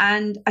timing.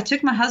 And I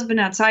took my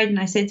husband outside and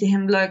I said to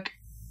him, look,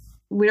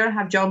 we don't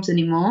have jobs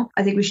anymore.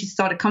 I think we should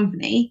start a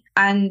company.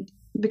 And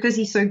because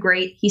he's so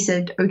great, he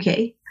said,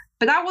 okay.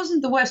 But that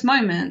wasn't the worst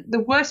moment.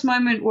 The worst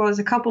moment was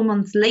a couple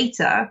months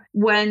later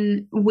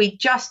when we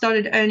just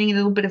started earning a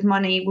little bit of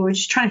money. We were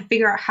just trying to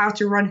figure out how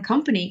to run a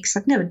company because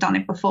I'd never done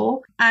it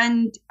before.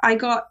 And I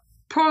got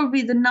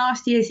probably the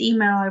nastiest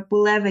email I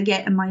will ever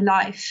get in my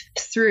life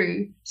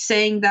through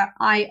saying that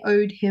I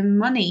owed him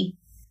money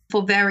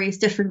for various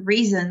different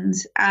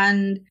reasons.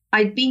 And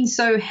I'd been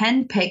so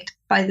handpicked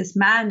by this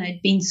man.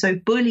 I'd been so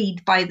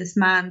bullied by this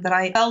man that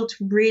I felt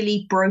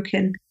really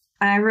broken.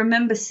 And I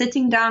remember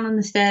sitting down on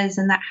the stairs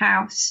in that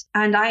house,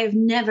 and I have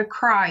never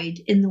cried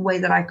in the way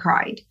that I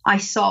cried. I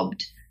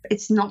sobbed.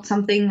 It's not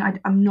something,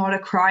 I'm not a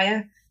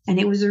crier. And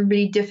it was a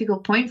really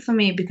difficult point for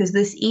me because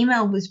this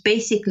email was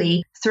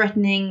basically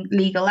threatening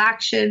legal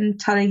action,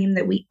 telling him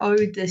that we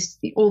owed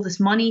all this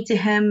money to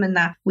him and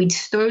that we'd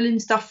stolen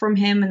stuff from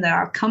him and that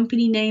our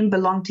company name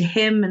belonged to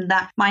him and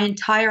that my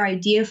entire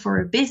idea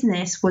for a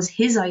business was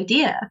his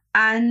idea.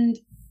 And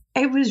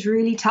it was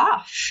really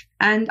tough.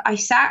 And I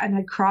sat and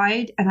I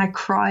cried and I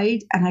cried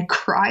and I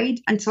cried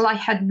until I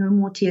had no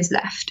more tears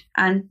left.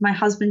 And my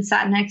husband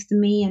sat next to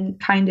me and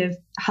kind of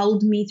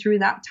held me through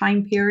that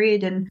time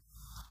period. And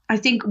I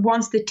think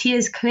once the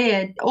tears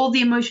cleared, all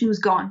the emotion was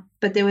gone.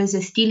 But there was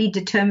a steely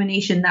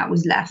determination that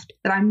was left,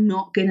 that I'm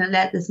not going to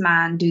let this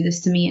man do this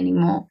to me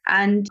anymore.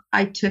 And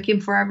I took him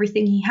for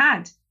everything he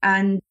had.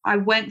 And I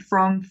went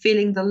from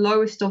feeling the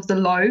lowest of the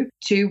low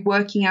to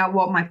working out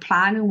what my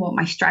plan and what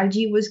my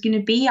strategy was going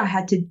to be. I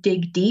had to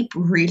dig deep,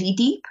 really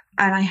deep.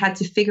 And I had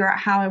to figure out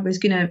how I was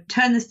going to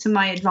turn this to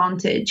my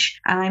advantage.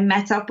 And I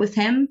met up with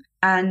him.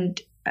 And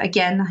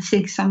again, I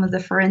think some of the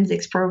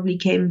forensics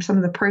some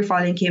of the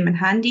profiling came in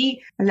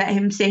handy. I let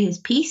him say his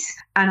piece.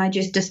 And I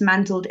just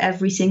dismantled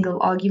every single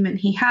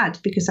argument he had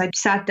because I'd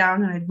sat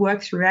down and I'd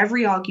worked through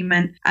every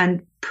argument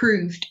and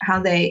proved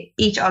how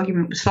each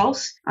argument was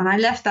false. And I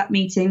left that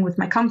meeting with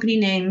my company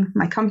name,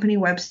 my company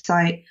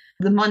website,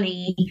 the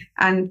money,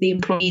 and the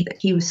employee that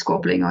he was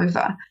squabbling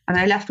over. And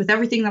I left with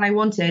everything that I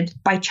wanted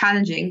by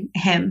challenging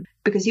him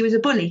because he was a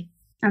bully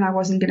and I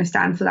wasn't going to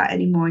stand for that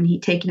anymore. And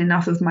he'd taken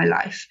enough of my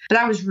life. But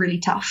that was really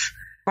tough.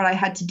 But I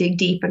had to dig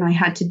deep and I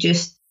had to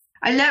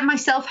I let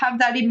myself have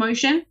that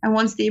emotion. And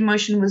once the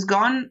emotion was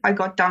gone, I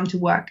got down to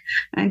work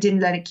and I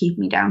didn't let it keep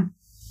me down.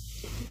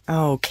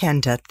 Oh,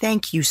 Kenda,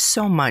 thank you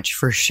so much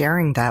for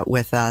sharing that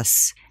with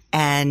us.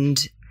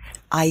 And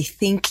I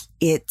think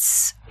it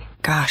says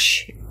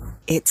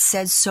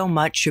so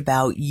much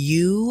about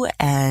you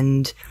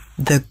and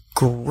the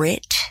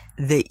grit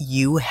that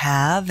you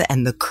have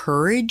and the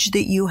courage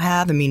that you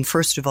have. I mean,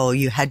 first of all,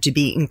 you had to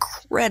be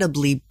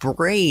incredibly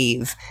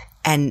brave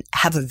and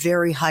have a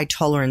very high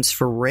tolerance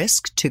for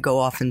risk to go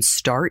off and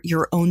start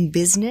your own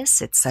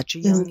business at such a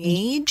young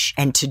age.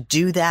 And to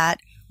do that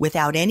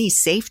without any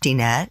safety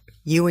net,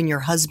 you and your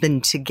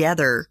husband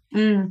together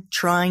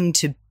trying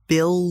to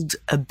build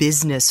a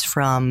business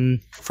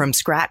from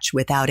scratch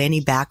without any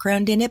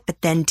background in it,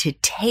 but then to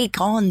take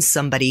on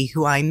somebody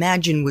who I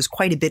imagine was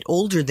quite a bit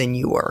older than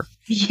you were.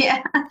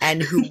 Yeah.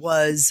 And who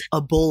was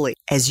a bully,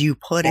 as you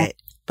put it.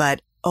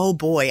 But oh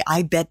boy,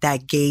 I bet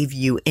that gave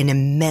you an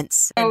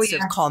immense sense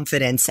of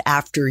confidence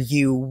after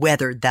you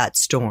weathered that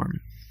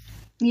storm.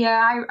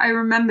 Yeah, I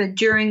remember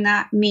during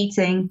that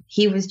meeting,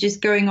 he was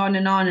just going on,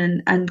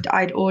 and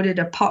I'd ordered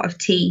a pot of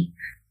tea,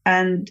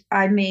 and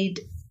I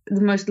made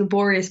the most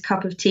laborious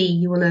cup of tea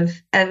you will have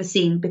ever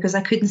seen because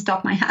I couldn't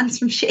stop my hands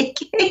from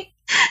shaking.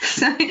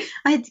 So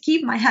I had to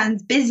keep my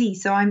hands busy.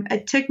 So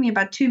it took me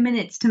about 2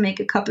 minutes to make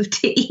a cup of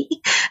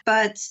tea.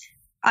 But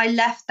I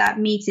left that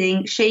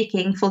meeting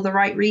shaking for the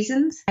right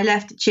reasons. I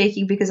left it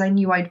shaking because I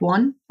knew I'd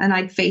won, and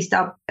I'd faced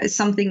up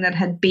something that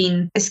had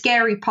been a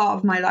scary part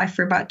of my life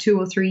for about 2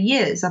 or 3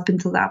 years up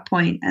until that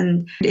point.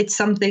 And it's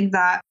something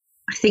that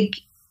I think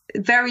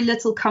very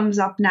little comes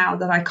up now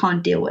that I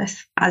can't deal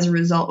with as a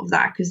result of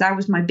that, because that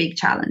was my big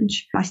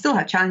challenge. I still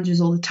have challenges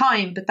all the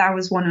time, but that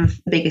was one of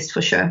the biggest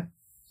for sure.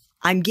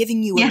 I'm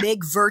giving you a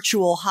big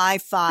virtual high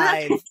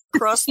five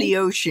across the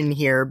ocean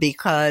here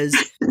because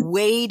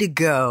way to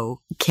go,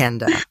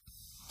 Kenda.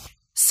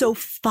 So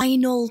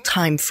final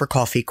time for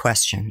coffee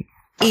question.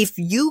 If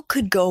you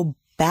could go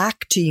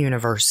back to the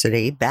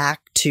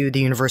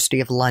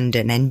University of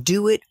London and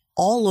do it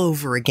all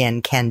over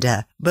again,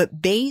 Kenda,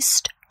 but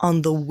based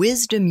on the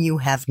wisdom you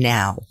have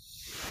now,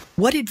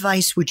 what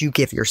advice would you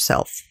give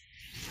yourself?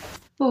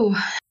 Oh,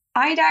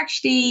 I'd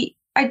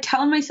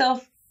tell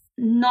myself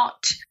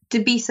not to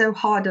be so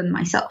hard on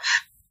myself.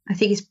 I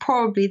think it's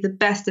probably the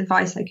best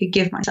advice I could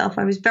give myself.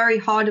 I was very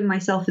hard on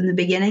myself in the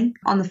beginning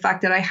on the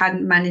fact that I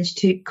hadn't managed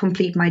to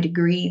complete my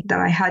degree, that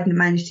I hadn't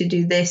managed to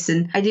do this,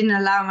 and I didn't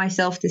allow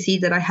myself to see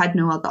that I had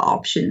no other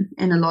option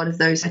in a lot of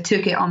those. I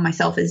took it on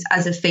myself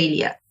as a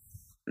failure.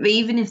 But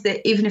even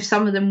if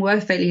some of them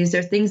were failures,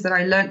 there are things that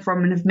I learned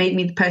from and have made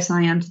me the person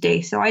I am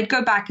today. So I'd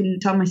go back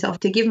and tell myself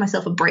to give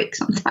myself a break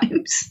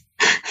sometimes.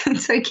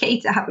 It's okay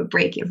to have a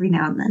break every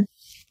now and then.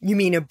 You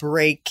mean a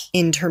break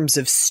in terms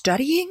of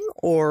studying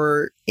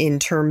or in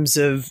terms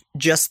of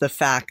just the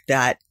fact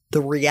that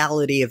the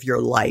reality of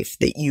your life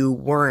that you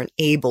weren't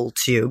able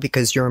to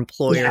because your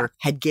employer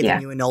had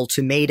given you an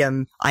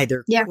ultimatum,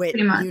 either quit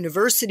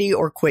university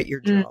or quit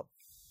your job?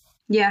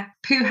 Yeah.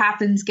 Poo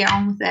happens, get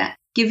on with it.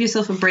 Give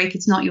yourself a break.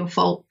 It's not your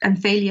fault.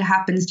 And failure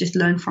happens, just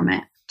learn from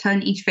it.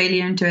 Turn each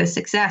failure into a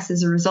success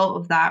as a result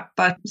of that.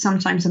 But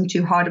sometimes I'm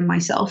too hard on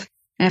myself.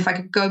 And if I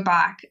could go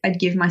back, I'd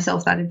give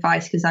myself that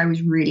advice because I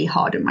was really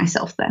hard on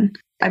myself then.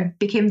 I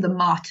became the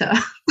martyr.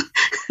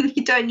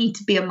 You don't need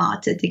to be a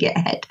martyr to get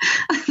ahead.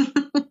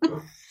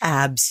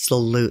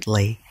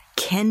 Absolutely.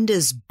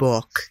 Kenda's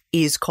book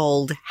is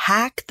called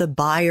Hack the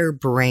Buyer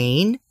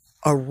Brain,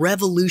 a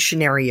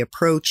revolutionary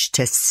approach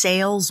to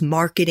sales,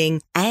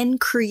 marketing,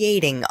 and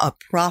creating a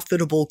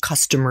profitable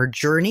customer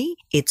journey.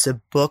 It's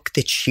a book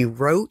that she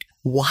wrote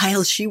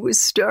while she was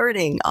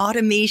starting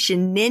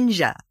Automation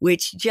Ninja,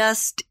 which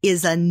just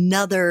is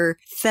another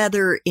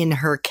feather in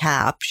her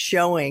cap,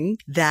 showing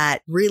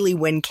that really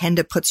when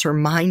Kenda puts her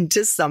mind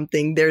to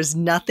something, there's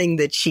nothing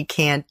that she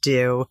can't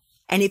do.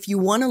 And if you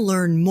want to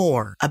learn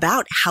more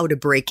about how to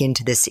break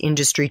into this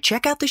industry,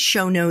 check out the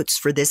show notes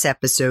for this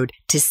episode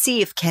to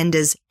see if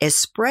Kenda's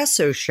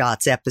Espresso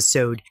Shots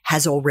episode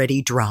has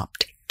already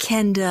dropped.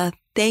 Kenda,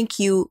 thank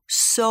you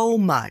so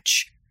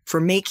much for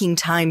making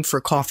time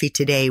for coffee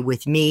today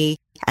with me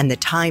and the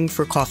Time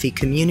for Coffee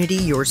community.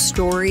 Your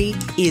story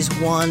is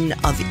one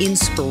of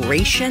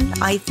inspiration,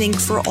 I think,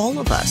 for all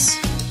of us.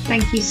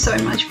 Thank you so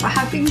much for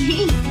having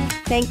me.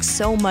 Thanks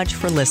so much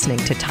for listening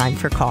to Time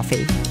for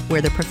Coffee,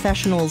 where the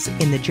professionals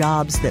in the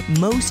jobs that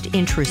most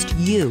interest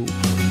you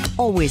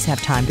always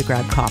have time to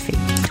grab coffee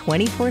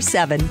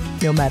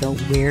 24/7, no matter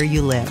where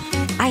you live.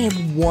 I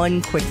have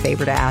one quick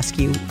favor to ask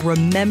you.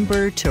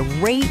 Remember to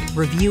rate,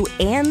 review,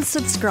 and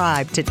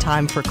subscribe to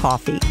Time for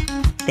Coffee.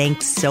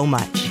 Thanks so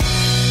much.